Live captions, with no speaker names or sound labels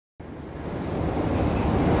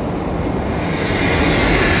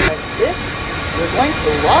to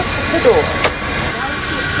lock the door. Now let's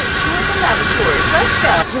do a quick tour of the lavatories. Let's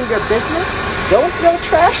go. Do your business. Don't throw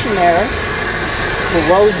trash in there.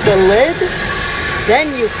 Close the lid. Then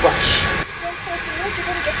you flush. Don't close the lid, you're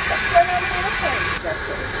going to get sucked right out of the airplane. Just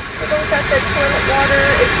kidding. For those that said toilet water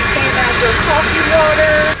is the same as your coffee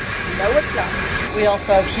water, no, it's not. We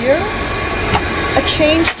also have here a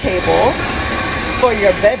change table for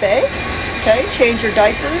your bebe. Okay, change your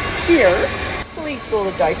diapers here. Please throw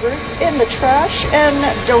the diapers in the trash and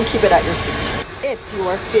don't keep it at your seat. If you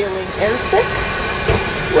are feeling airsick,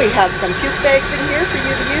 we have some puke bags in here for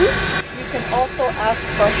you to use. You can also ask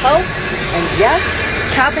for help. And yes,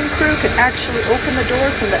 cabin crew can actually open the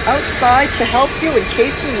doors from the outside to help you in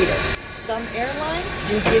case you need it. Some airlines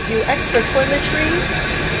do give you extra toiletries,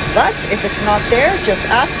 but if it's not there, just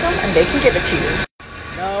ask them and they can give it to you.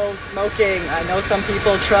 No smoking. I know some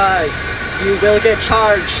people try. You will get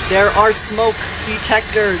charged. There are smoke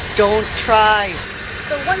detectors. Don't try.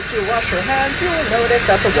 So once you wash your hands, you will notice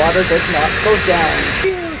that the water does not go down.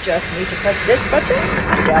 You just need to press this button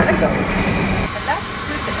and down it goes. And that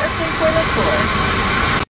concludes the airplane toilet tour.